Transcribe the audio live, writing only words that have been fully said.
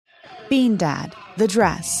Bean Dad, The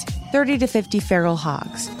Dress, 30 to 50 Feral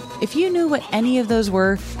Hogs. If you knew what any of those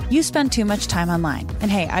were, you spend too much time online.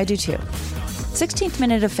 And hey, I do too. 16th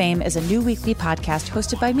Minute of Fame is a new weekly podcast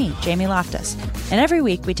hosted by me, Jamie Loftus. And every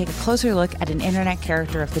week we take a closer look at an internet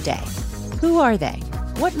character of the day. Who are they?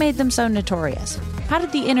 What made them so notorious? How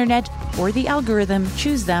did the internet or the algorithm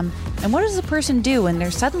choose them? And what does a person do when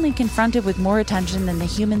they're suddenly confronted with more attention than the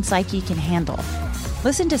human psyche can handle?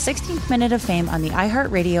 Listen to 16th Minute of Fame on the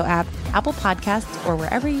iHeartRadio app, Apple Podcasts, or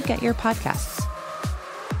wherever you get your podcasts.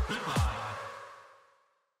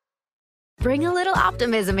 Bring a little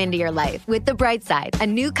optimism into your life with The Bright Side, a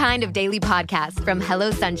new kind of daily podcast from Hello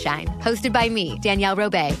Sunshine, hosted by me, Danielle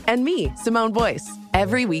Robay. And me, Simone Boyce.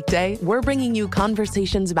 Every weekday, we're bringing you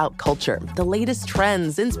conversations about culture, the latest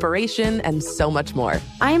trends, inspiration, and so much more.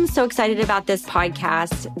 I am so excited about this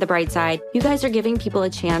podcast, The Bright Side. You guys are giving people a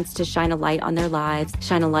chance to shine a light on their lives,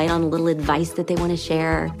 shine a light on a little advice that they want to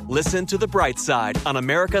share. Listen to The Bright Side on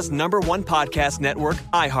America's #1 podcast network,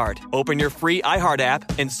 iHeart. Open your free iHeart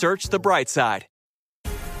app and search The Bright Side.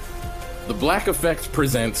 The Black Effect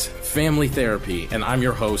presents Family Therapy, and I'm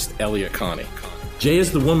your host, Elliot Connie. Jay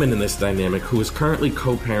is the woman in this dynamic who is currently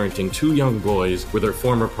co-parenting 2 young boys with her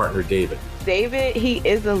former partner, David. David, he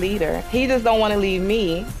is a leader. He just don't want to leave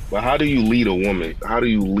me. But how do you lead a woman? How do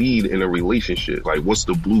you lead in a relationship? Like, what's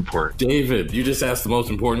the blueprint? David, you just asked the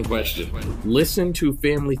most important question. Listen to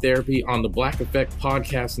Family Therapy on the Black Effect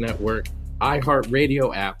Podcast Network,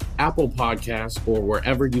 iHeartRadio app, Apple Podcasts, or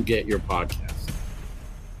wherever you get your podcasts.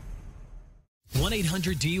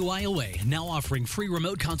 1-800-DUI-AWAY, now offering free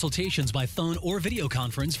remote consultations by phone or video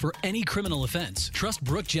conference for any criminal offense. Trust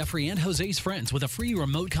Brooke, Jeffrey, and Jose's friends with a free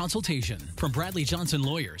remote consultation. From Bradley Johnson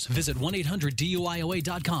Lawyers, visit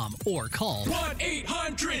 1-800-DUI-AWAY.com or call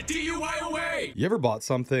 1-800-DUI-AWAY. You ever bought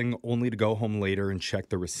something only to go home later and check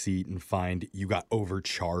the receipt and find you got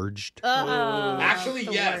overcharged? Actually,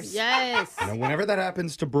 yes. Yes. You know, whenever that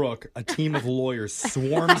happens to Brooke, a team of lawyers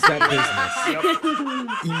swarms that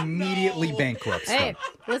business, immediately bankrupts Hey, them.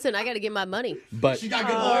 listen, I got to get my money. But She got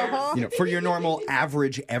good lawyers. you know, for your normal,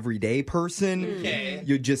 average, everyday person,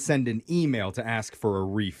 you just send an email to ask for a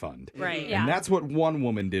refund. Right. And that's what one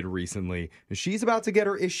woman did recently. She's about to get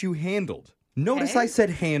her issue handled. Notice I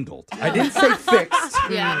said handled. I didn't say fixed.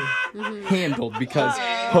 Yeah. Handled, because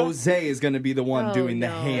Jose is going to be the one doing the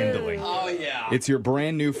handling. Oh, yeah. It's your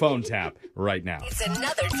brand new phone tap right now. It's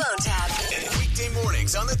another phone tap. Weekday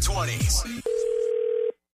mornings on the 20s.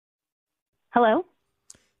 Hello?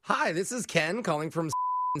 Hi, this is Ken calling from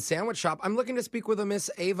Sandwich Shop. I'm looking to speak with a Miss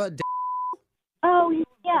Ava Oh,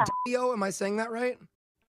 yeah. Dio. Am I saying that right?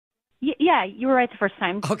 Yeah, you were right the first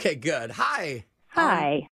time. Okay, good. Hi.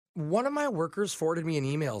 Hi. One of my workers forwarded me an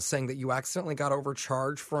email saying that you accidentally got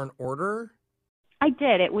overcharged for an order. I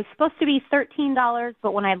did. It was supposed to be $13,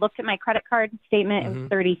 but when I looked at my credit card statement, it was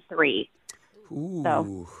 $33.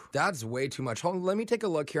 Ooh, that's way too much. Hold on, let me take a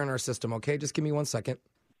look here in our system, okay? Just give me 1 second.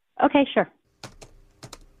 Okay, sure.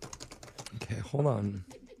 Okay, hold on.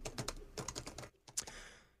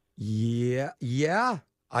 Yeah,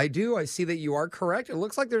 I do. I see that you are correct. It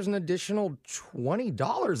looks like there's an additional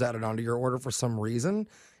 $20 added onto your order for some reason.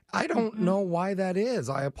 I don't know why that is.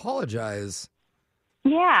 I apologize.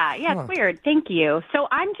 Yeah, it's weird. Thank you. So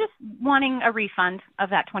I'm just wanting a refund of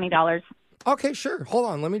that $20. Okay, sure. Hold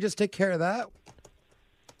on. Let me just take care of that.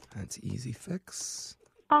 That's easy fix.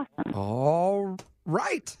 Awesome. All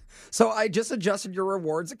right. So I just adjusted your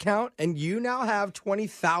rewards account, and you now have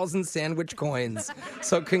 20,000 sandwich coins.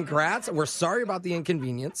 So congrats. We're sorry about the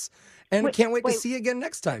inconvenience, and can't wait to see you again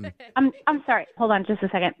next time. I'm sorry. Hold on just a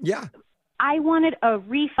second. Yeah. I wanted a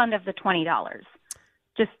refund of the $20.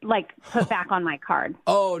 Just, put back on my card.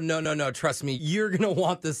 Oh, no. Trust me. You're going to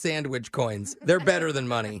want the sandwich coins. They're better than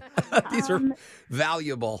money. These are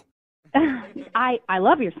valuable. I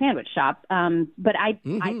love your sandwich shop, but I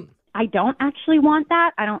don't actually want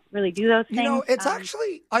that. I don't really do those things. You know, it's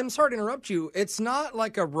actually, I'm sorry to interrupt you. It's not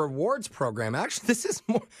like a rewards program. Actually, this is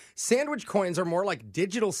more, sandwich coins are more like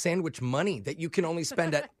digital sandwich money that you can only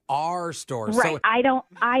spend at our store. Right. So,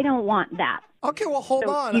 I don't want that. Okay, well, hold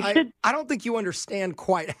on. should... I don't think you understand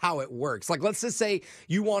quite how it works. Like, let's just say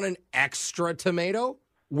you want an extra tomato.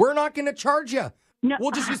 We're not going to charge you. No.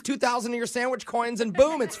 We'll just use 2,000 of your sandwich coins and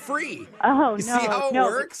boom, it's free. Oh, you see how it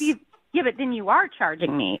works? Yeah, but then you are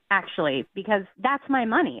charging me, actually, because that's my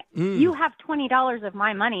money. You have $20 of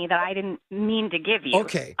my money that I didn't mean to give you.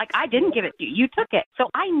 Okay. I didn't give it to you. You took it.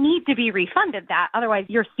 So I need to be refunded that. Otherwise,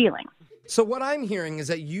 you're stealing. So what I'm hearing is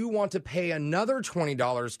that you want to pay another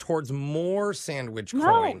 $20 towards more sandwich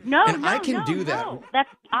coin. No, and I can do that. No. That's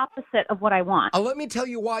opposite of what I want. Let me tell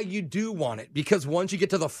you why you do want it. Because once you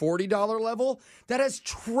get to the $40 level, that has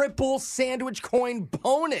triple sandwich coin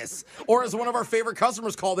bonus. Or as one of our favorite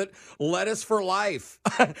customers called it, lettuce for life.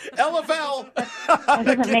 LFL. That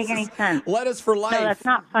doesn't make any sense. Lettuce for life. No, that's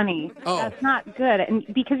not funny. Oh. That's not good. And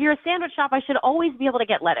because you're a sandwich shop, I should always be able to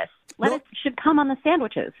get lettuce. Lettuce should come on the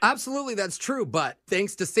sandwiches. Absolutely, that's true. But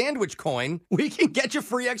thanks to Sandwich Coin, we can get you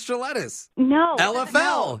free extra lettuce. No. LFL.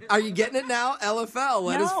 No. Are you getting it now? LFL.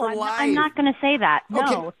 Lettuce for life. I'm not going to say that. No.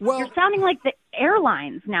 Okay, well, you're sounding like the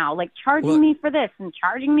airlines now, like charging me for this and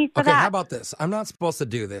charging me for that. Okay, how about this? I'm not supposed to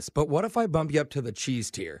do this, but what if I bump you up to the cheese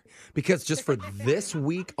tier? Because just for this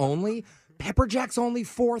week only, Pepper Jack's only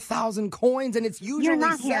 4,000 coins, and it's usually You're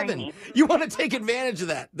not 7. hearing me. You want to take advantage of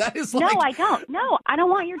that? That is like... No, I don't. No, I don't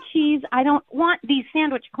want your cheese. I don't want these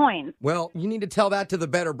sandwich coins. Well, you need to tell that to the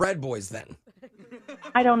Better Bread Boys then.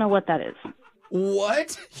 I don't know what that is.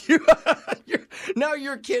 What? Now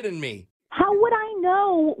you're kidding me. How would I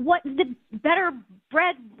know what the Better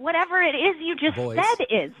Bread, whatever it is you just said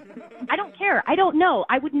is? I don't care. I don't know.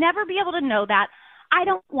 I would never be able to know that. I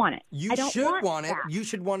don't want it. You I don't should want it. that. You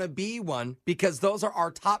should want to be one because those are our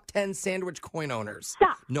top 10 sandwich coin owners.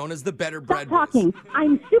 Stop. Known as the Better Bread Stop talking.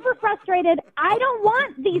 I'm super frustrated. I don't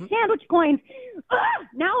want these sandwich coins. Ugh,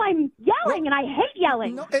 now I'm yelling, and I hate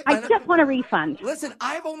yelling. I just want a refund. Listen,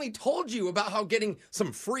 I've only told you about how getting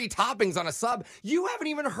some free toppings on a sub. You haven't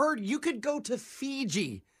even heard you could go to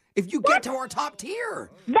Fiji if you get to our top tier.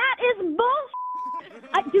 That is bullshit.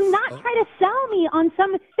 Do not try to sell me on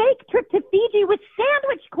some fake trip to Fiji with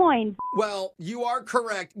sandwich coins. Well, you are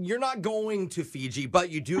correct. You're not going to Fiji, but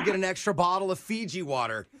you do get an extra bottle of Fiji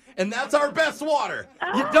water. And that's our best water.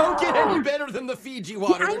 You don't get any better than the Fiji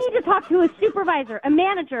water. I need to talk to a supervisor, a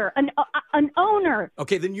manager, an owner.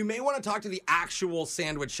 Okay, then you may want to talk to the actual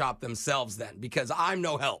sandwich shop themselves then, because I'm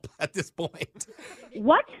no help at this point.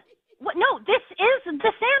 What? No, this is the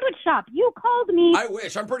sandwich shop. You called me. I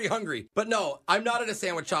wish. I'm pretty hungry. But no, I'm not at a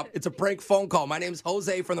sandwich shop. It's a prank phone call. My name's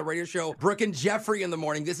Jose from the radio show Brooke and Jeffrey in the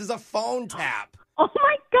Morning. This is a phone tap. Oh,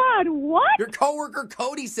 my God. What? Your coworker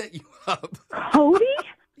Cody set you up. Cody?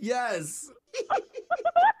 Yes.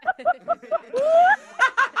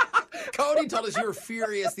 Cody told us you were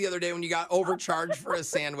furious the other day when you got overcharged for a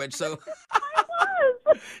sandwich, so I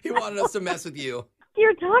was. He wanted us to mess with you.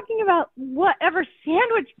 You're talking about whatever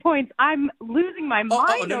sandwich points. I'm losing my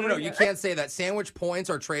mind. No. You can't say that. Sandwich points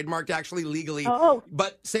are trademarked actually legally. Oh.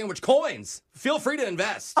 But sandwich coins, feel free to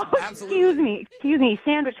invest. Oh, Absolutely. Excuse me.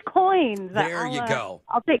 Sandwich coins. There you go.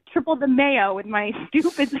 I'll take triple the mayo with my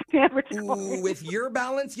stupid sandwich coins. With your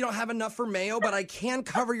balance, you don't have enough for mayo, but I can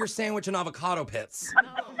cover your sandwich in avocado pits.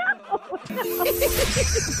 Wake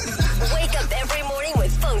up every morning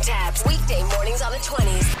with phone taps. Weekday mornings on the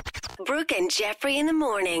 20s. Brooke and Jeffrey in the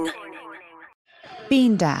Morning.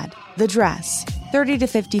 Bean Dad, The Dress, 30 to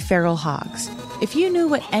 50 Feral Hogs. If you knew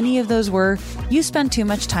what any of those were, you spend too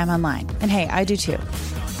much time online. And hey, I do too.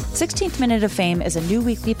 16th Minute of Fame is a new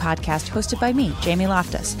weekly podcast hosted by me, Jamie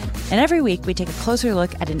Loftus. And every week we take a closer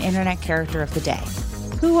look at an internet character of the day.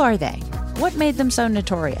 Who are they? What made them so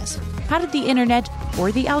notorious? How did the internet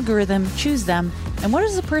or the algorithm choose them? And what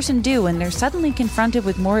does a person do when they're suddenly confronted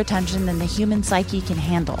with more attention than the human psyche can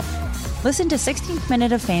handle? Listen to 16th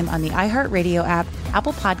Minute of Fame on the iHeartRadio app,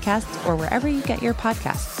 Apple Podcasts, or wherever you get your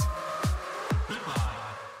podcasts.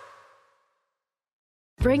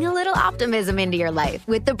 Bring a little optimism into your life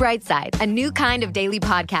with The Bright Side, a new kind of daily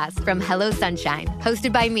podcast from Hello Sunshine,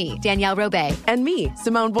 hosted by me, Danielle Robay. And me,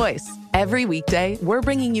 Simone Boyce. Every weekday, we're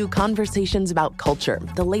bringing you conversations about culture,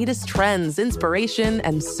 the latest trends, inspiration,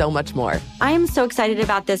 and so much more. I am so excited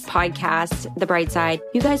about this podcast, The Bright Side.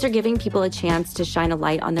 You guys are giving people a chance to shine a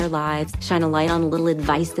light on their lives, shine a light on a little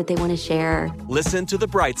advice that they want to share. Listen to The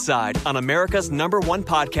Bright Side on America's #1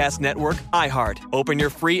 podcast network, iHeart. Open your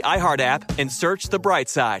free iHeart app and search The Bright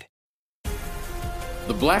Side.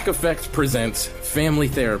 The Black Effect presents Family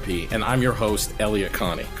Therapy, and I'm your host, Elliot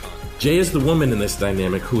Connie. Jay is the woman in this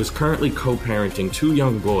dynamic who is currently co-parenting 2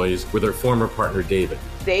 young boys with her former partner, David.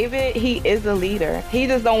 David, he is a leader. He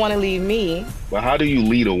just don't want to leave me. But how do you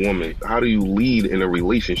lead a woman? How do you lead in a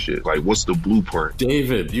relationship? Like, what's the blueprint?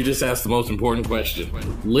 David, you just asked the most important question.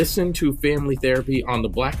 Listen to Family Therapy on the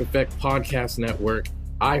Black Effect Podcast Network,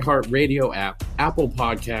 iHeartRadio app, Apple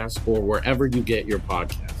Podcasts, or wherever you get your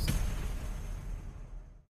podcasts.